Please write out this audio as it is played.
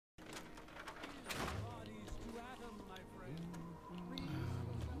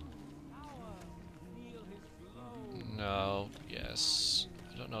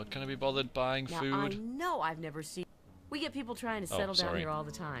can I be bothered buying food? I know I've never seen... We get people trying to settle down here all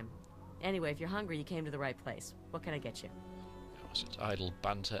the time. Anyway, if you're hungry, you came to the right place. What can I get you? It's just idle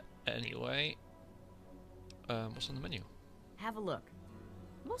banter anyway. What's on the menu? Have a look.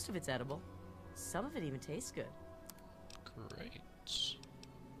 Most of it's edible. Some of it even tastes good. Great.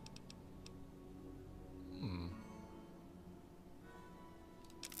 Oh,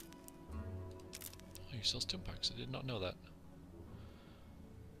 you sell stim packs. I did not know that.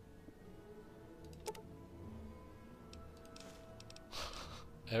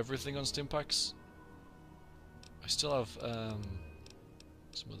 Everything on stim packs. I still have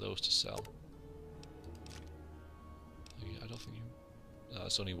some of those to sell. I don't think you...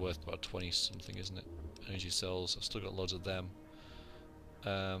 it's only worth about 20 something, isn't it? Energy cells. I've still got loads of them.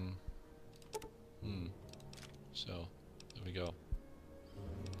 So, there we go.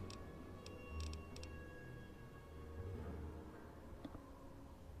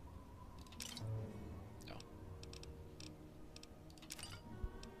 No.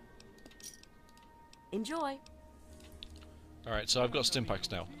 Enjoy. Alright, so I've got stim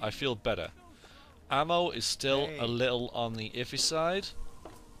packs now. I feel better. Ammo is still a little on the iffy side.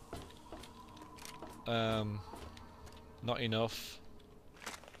 Not enough.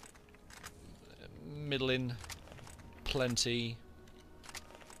 Middling. Plenty.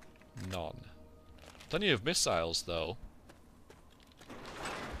 None. Plenty of missiles, though.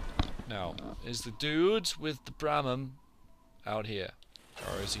 Now, is the dude with the Brahman out here?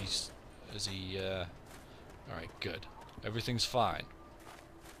 Or is he, alright, good. Everything's fine.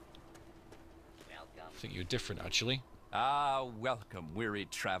 I think you're different, actually. Ah, welcome, weary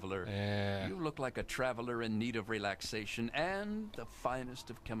traveler. Yeah. You look like a traveler in need of relaxation and the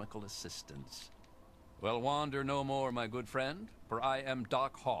finest of chemical assistance. Well, wander no more, my good friend, for I am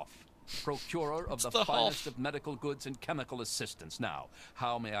Doc Hoff, procurer of the finest of medical goods and chemical assistance. Now,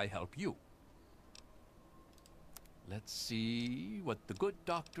 how may I help you? Let's see what the good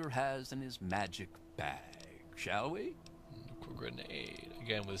doctor has in his magic bag, shall we? Quick grenade.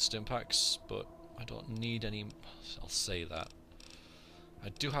 Again with stim packs, but I don't need any... I'll say that. I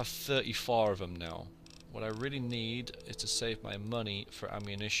do have 34 of them now. What I really need is to save my money for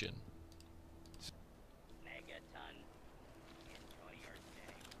ammunition.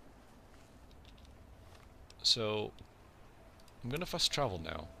 So, I'm gonna fast travel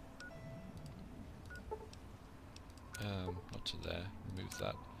now. Not to there. Remove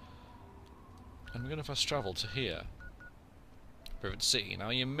that. I'm gonna fast travel to here. Privet City. Now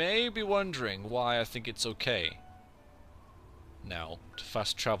you may be wondering why I think it's okay now to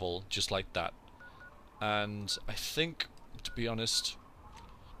fast travel just like that. And I think, to be honest,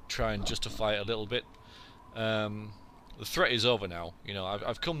 try and justify it a little bit. The threat is over now. You know,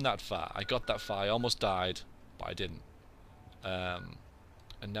 I've come that far. I got that far. I almost died, but I didn't. And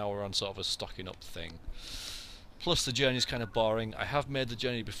now we're on sort of a stocking up thing. Plus the journey's kind of boring. I have made the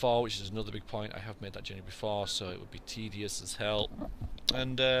journey before, which is another big point. I have made that journey before, so it would be tedious as hell.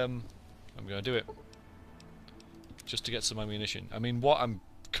 And I'm going to do it. Just to get some ammunition. I mean, what I'm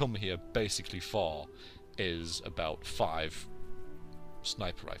come here basically for is about 5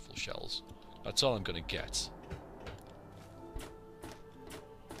 sniper rifle shells. That's all I'm going to get.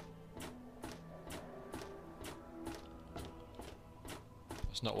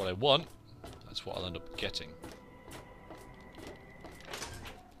 That's not what I want. That's what I'll end up getting.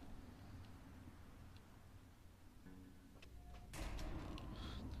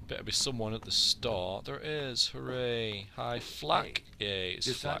 Better be someone at the store. There is. Hooray. Hi, Flak. Hey, Yay, it's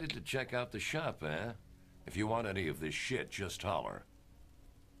decided Flak. to check out the shop, eh? If you want any of this shit, just holler.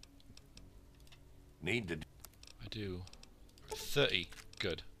 Need to... I do. 30.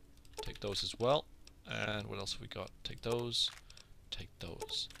 Good. Take those as well. And what else have we got? Take those. Take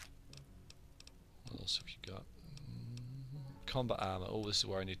those. What else have you got? Combat armor. Oh, this is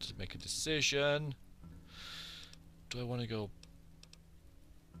where I need to make a decision. Do I want to go...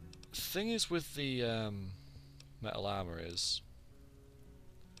 Thing is with the metal armor is...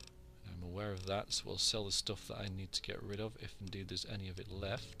 I'm aware of that, so we'll sell the stuff that I need to get rid of, if indeed there's any of it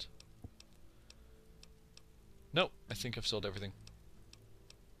left. Nope, I think I've sold everything.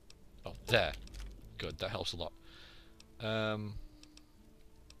 Oh, there. Good, that helps a lot.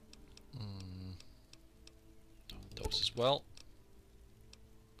 Those as well.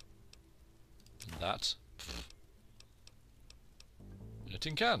 And that. Pfft. In a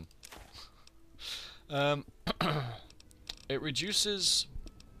tin can. It reduces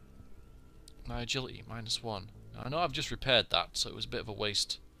my agility, -1. Now, I know I've just repaired that, so it was a bit of a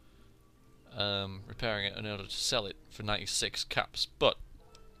waste repairing it in order to sell it for 96 caps, but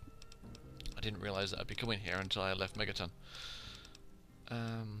I didn't realise that I'd be coming here until I left Megaton.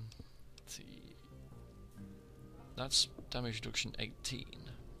 Let's see. That's damage reduction 18.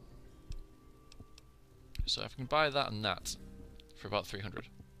 So if I can buy that and that for about 300.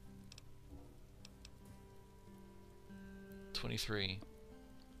 23.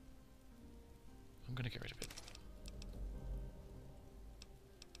 I'm gonna get rid of it.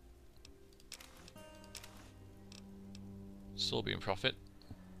 Still be in profit.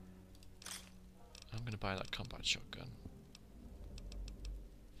 I'm gonna buy that combat shotgun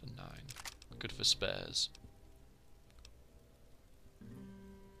for 9. Good for spares.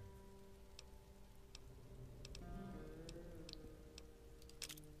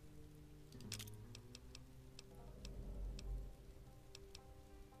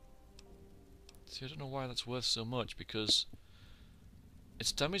 See, I don't know why that's worth so much, because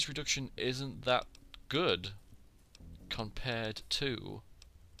its damage reduction isn't that good compared to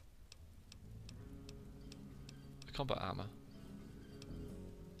the combat armor.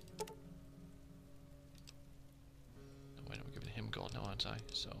 No, wait, I'm giving him gold now, aren't I?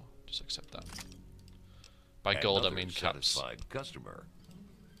 So just accept that. By gold, I mean caps. Satisfied customer.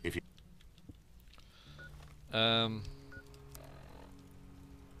 If you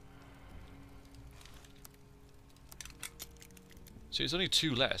So it's only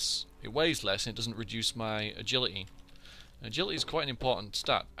 2 less. It weighs less and it doesn't reduce my agility. And agility is quite an important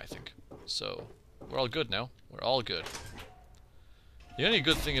stat, I think. So we're all good now. We're all good. The only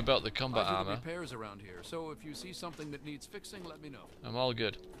good thing about the combat armor. Repairs around here, so if you see something that needs fixing, let me know. I'm all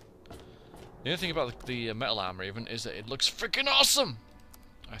good. The only thing about the metal armor even is that it looks freaking awesome.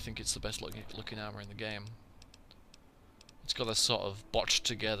 I think it's the best looking armor in the game. It's got a sort of botched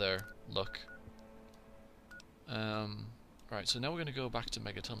together look. Right, so now we're going to go back to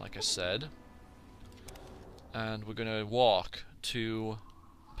Megaton, like I said. And we're going to walk to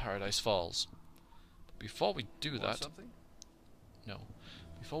Paradise Falls. But before we do that... No.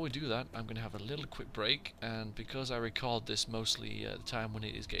 Before we do that, I'm going to have a little quick break. And because I record this mostly at the time when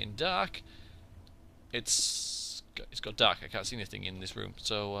it is getting dark, it's got dark. I can't see anything in this room.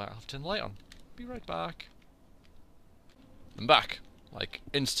 So I'll have to turn the light on. Be right back. I'm back. Like,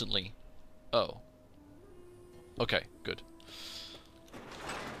 instantly. Oh. Okay, good.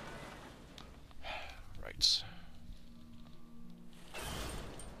 Right.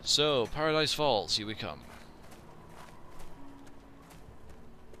 So, Paradise Falls, here we come.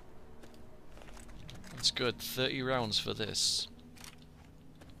 That's good, 30 rounds for this.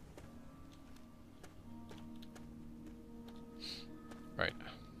 Right.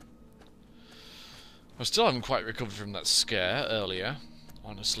 I still haven't quite recovered from that scare earlier,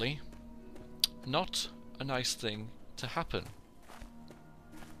 honestly. Not a nice thing to happen.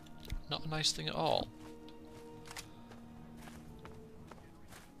 Not a nice thing at all.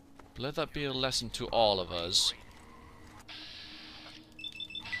 But let that be a lesson to all of us.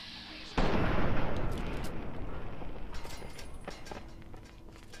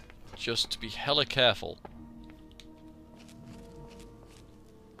 Just to be hella careful.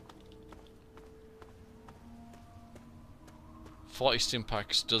 $40 stim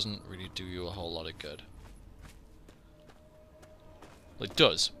packs doesn't really do you a whole lot of good. Well, it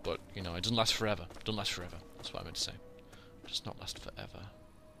does, but, you know, it doesn't last forever. It doesn't last forever. That's what I meant to say. It does not last forever.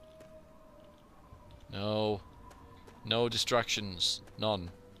 No. No distractions. None.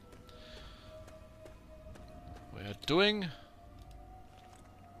 We are doing...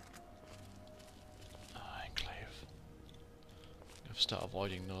 Enclave. I've started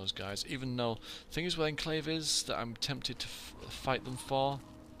avoiding those guys. Even though... The thing is with Enclave is that I'm tempted to fight them for.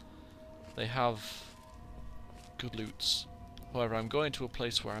 They have good loots. However, I'm going to a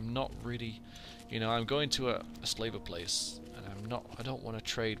place where I'm not really... You know, I'm going to a slaver place. And I don't want to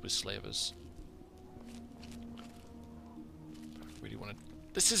trade with slavers. I really want to...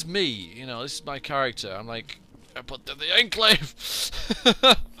 This is me, you know, this is my character. I'm like, I put the Enclave!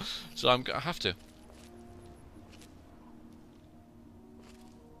 So I have to.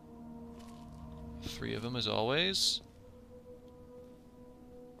 Three of them as always.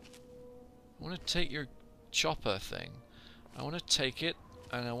 I want to take your chopper thing. I want to take it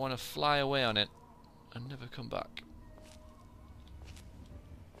and I want to fly away on it and never come back.